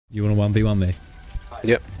You want to 1v1 me?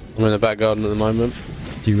 Yep. I'm in the back garden at the moment.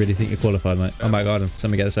 Do you really think you're qualified, mate? I'm back garden. So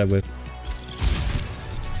let me get this over with.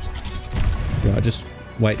 Right, just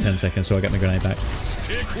wait 10 seconds so I get my grenade back.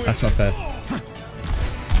 That's not fair.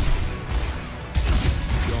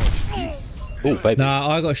 Oh, baby. Nah,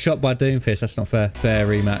 I got shot by Doomfist. That's not fair. Fair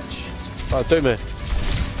rematch. Oh, Doom me.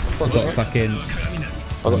 I've got fucking...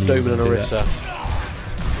 I've got Doom and Arissa.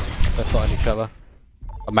 They're fighting each other.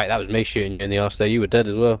 Oh, mate, that was me shooting you in the arse there. You were dead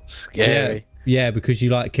as well. Scary. Yeah, because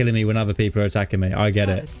you like killing me when other people are attacking me. I get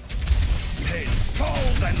it.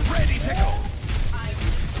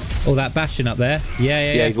 Oh, that Bastion up there.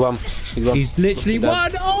 Yeah, he's won. He's literally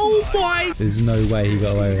won. Oh my! There's no way he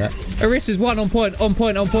got away with that. Arissa's won on point.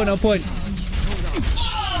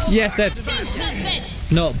 Yes, dead.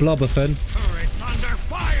 Not Blobberfin.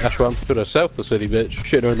 That's one. Put herself, the silly bitch.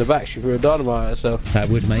 Shooting her in the back. She threw a dynamite at herself. That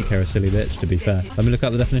would make her a silly bitch, to be fair. Let me look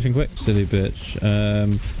up the definition quick. Silly bitch.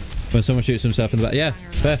 When someone shoots himself in the back. Yeah,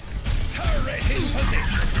 fair.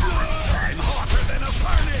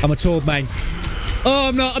 I'm a Torb main. Oh,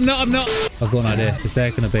 I'm not. I've got an idea. Because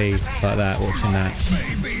they're going to be like that, watching that.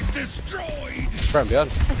 Right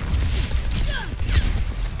behind.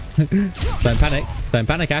 Don't panic. Don't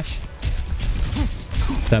panic, Ash.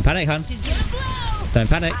 Don't panic, hun. Don't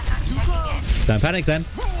panic. Don't panic, Zen.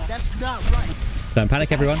 Don't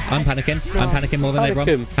panic, everyone. I'm panicking. I'm panicking more than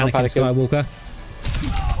everyone. Panicking Skywalker.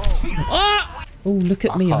 Oh! Oh, look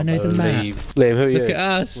at me. I know the map. Liam, who are you? Look at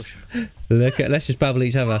us. Let's just bubble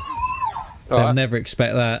each other. They'll never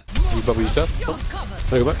expect that. You bubble yourself?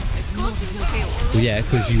 Look at Well, yeah,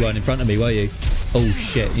 because you weren't in front of me, were you? Oh,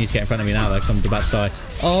 shit. You need to get in front of me now, though, because I'm about to die.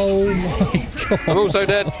 Oh, my God. I'm also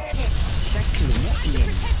dead.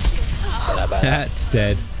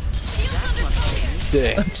 Dead.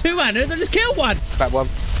 Yeah. Two Anna, they just killed one. Back one.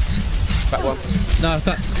 No, I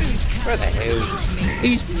can't. Where the hell?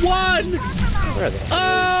 He's won. Where the hell?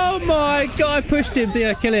 Oh my God! I pushed him. Did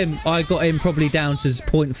I kill him? I got him probably down to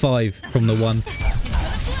 0.5 from the 1.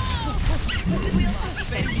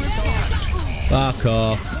 Fuck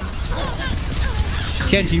off.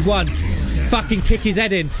 Genji won. Fucking kick his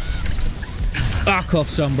head in. Fuck off,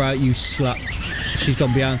 Sombra, you slut. She's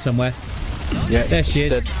gone behind somewhere. Yeah, there she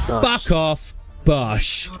is. Nice. Fuck off.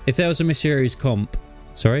 Bosh. If there was a Mysteries comp...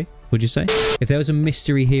 Sorry? What'd you say? If there was a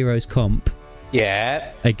Mystery Heroes comp...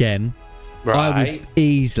 Yeah. Again... Right. I would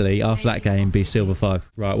easily, after that game, be Silver 5.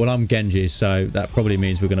 Right, well, I'm Genji, so that probably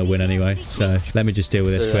means we're going to win anyway. So, let me just deal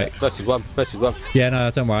with this quick. Versus one. Yeah, no,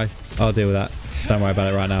 don't worry. I'll deal with that. Don't worry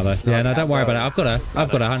about it right now, though. Yeah, no, don't worry about it. I've got her. I've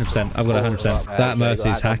got 100%. I've got 100%. That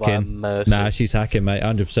Mercy's hacking. Nah, she's hacking, mate.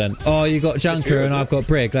 100%. Oh, you got Junker and I've got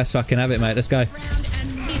Brig. Let's fucking have it, mate. Let's go.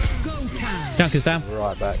 Junker's down.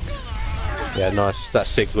 Right back. Yeah, nice. That's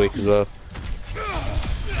 6 weeks as well.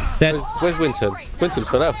 Dead. Where's Winton? Winton's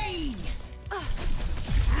fell out.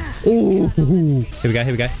 Ooh. Here we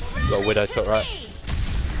go. Got a Widow top right.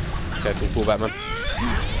 Careful, fall back, man.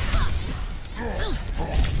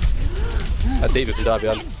 That Diva can die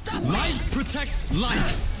behind. Life protects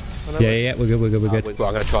life. Yeah, we're good. Well,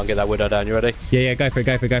 I'm going to try and get that Widow down. You ready? Yeah, go for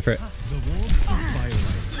it.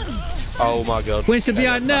 Oh my God. Winston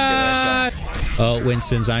behind. No. Oh,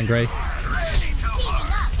 Winston's angry.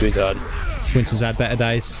 Good done. Winston's had better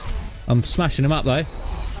days. I'm smashing him up though.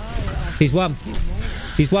 He's won.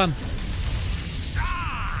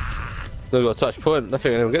 They've got a touch point. I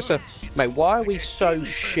think anyone gets there. Mate, why are we so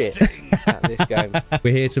shit at this game?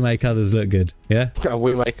 We're here to make others look good, yeah? And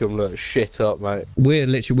we make them look shit up, mate. We're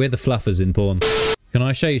the fluffers in porn. Can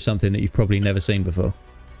I show you something that you've probably never seen before?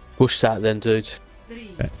 Push that then, dude.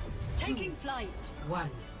 3, taking flight. 1.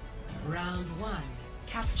 Round 1.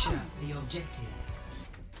 Capture the objective.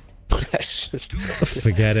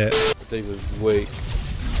 Forget it. He was weak.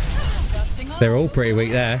 They're all pretty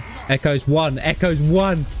weak there. Echo's 1. Echo's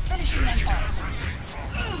 1.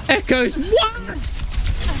 Echo's 1.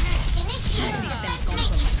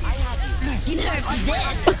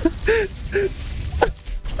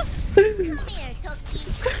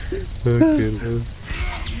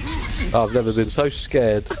 Oh, I've never been so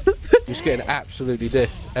scared. Just getting absolutely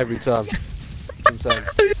diffed every time. It's insane.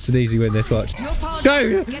 It's an easy win this watch.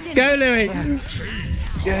 Go! Go, Louis!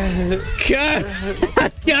 Yeah.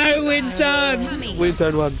 Go, Winton!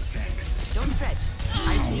 Winton won.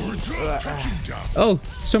 Oh,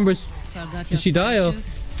 Sombra's... Did she die or...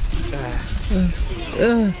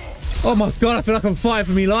 oh my God, I feel like I'm fighting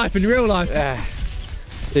for me life in real life.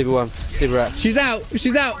 Diva won. Diva out. She's out.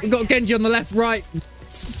 We've got Genji on the left, right,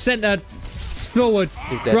 centre, forward,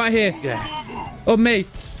 right here. Yeah. On me.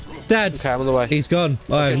 Dad. Okay, I'm on the way. He's gone.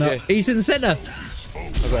 I have not. He's in the centre.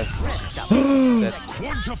 Okay.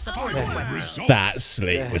 That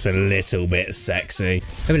sleep was a little bit sexy.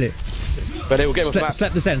 Have a look. But it will get back.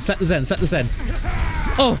 Slap the Zen, slap the Zen, slap the Zen.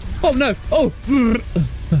 Oh, oh no, oh!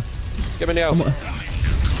 Give me the help.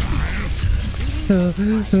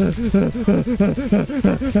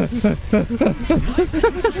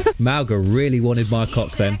 Malga really wanted my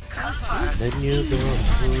cock then. No!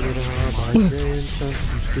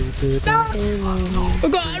 I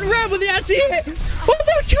got around with the anti-hit! Oh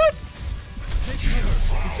my god!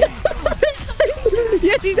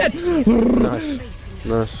 Yes, he's dead! Nice.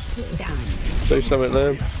 Nice. Do something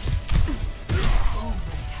there.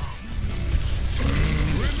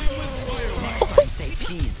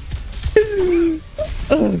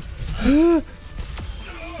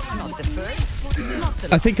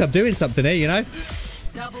 I think I'm doing something here, you know?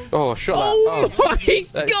 Oh, shot that. Oh my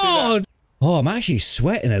god! Oh, I'm actually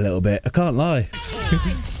sweating a little bit. I can't lie.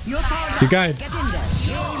 You're going.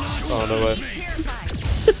 Oh, no way.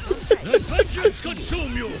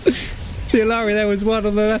 The Alari, there was one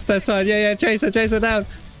on the left-hand side. Yeah, yeah, chase her down.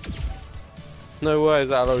 No way, is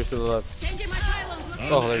that Alari still alive?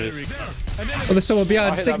 Oh, there he is. Oh, there's someone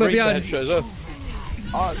behind. Sigma behind.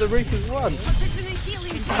 Oh, the Reaper's run.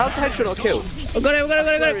 How's the headshot not killed? I got it, I got it,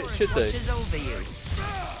 I got it. It should do.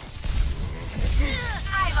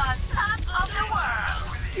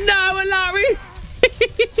 No, Alari!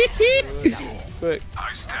 Quick.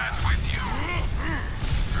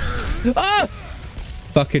 Oh!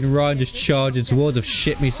 Fucking Rein just charging towards. I've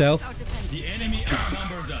shit myself. The enemy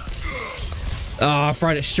outnumbers us. Oh, I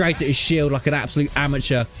thrown it straight at his shield like an absolute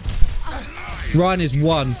amateur. Rein is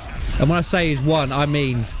one. And when I say he's one, I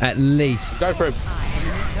mean at least. Go for him.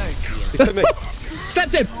 He's to me.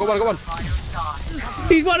 Slapped him! Go on, go on.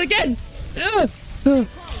 He's won again! Oh!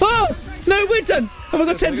 No, Winton! Have I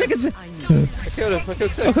got 10 seconds? I killed him, I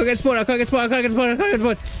killed him. I can't get spawned, I can't get spawned, I can't get spawned, I can't get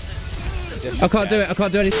spawned. I can't do it, I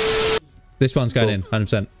can't do anything. This one's going in,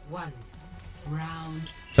 100%. One round.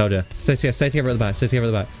 Told ya. Stay together at the back, stay together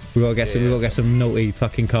at the back. We gotta get some naughty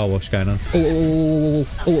fucking car wash going on. Oh,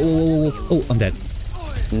 I'm dead.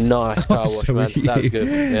 Nice car wash, So man. was you. That was good.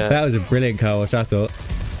 Yeah. That was a brilliant car wash, I thought.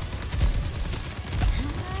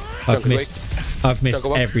 I've missed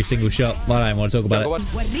every single shot. I don't want to talk about it.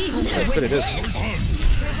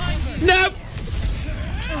 No!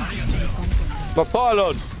 My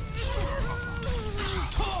pylon!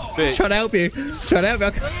 Trying to help you. Trying to help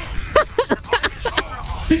you.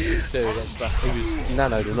 Dude, that's he was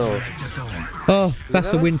nanoed and all. Oh,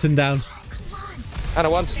 that's the Winton down. And a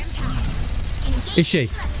one. Is she?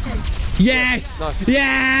 Yes! Nice.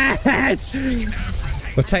 Yes!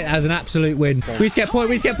 We'll take that as an absolute win. We just get point,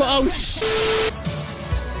 we just get point. Oh, shit!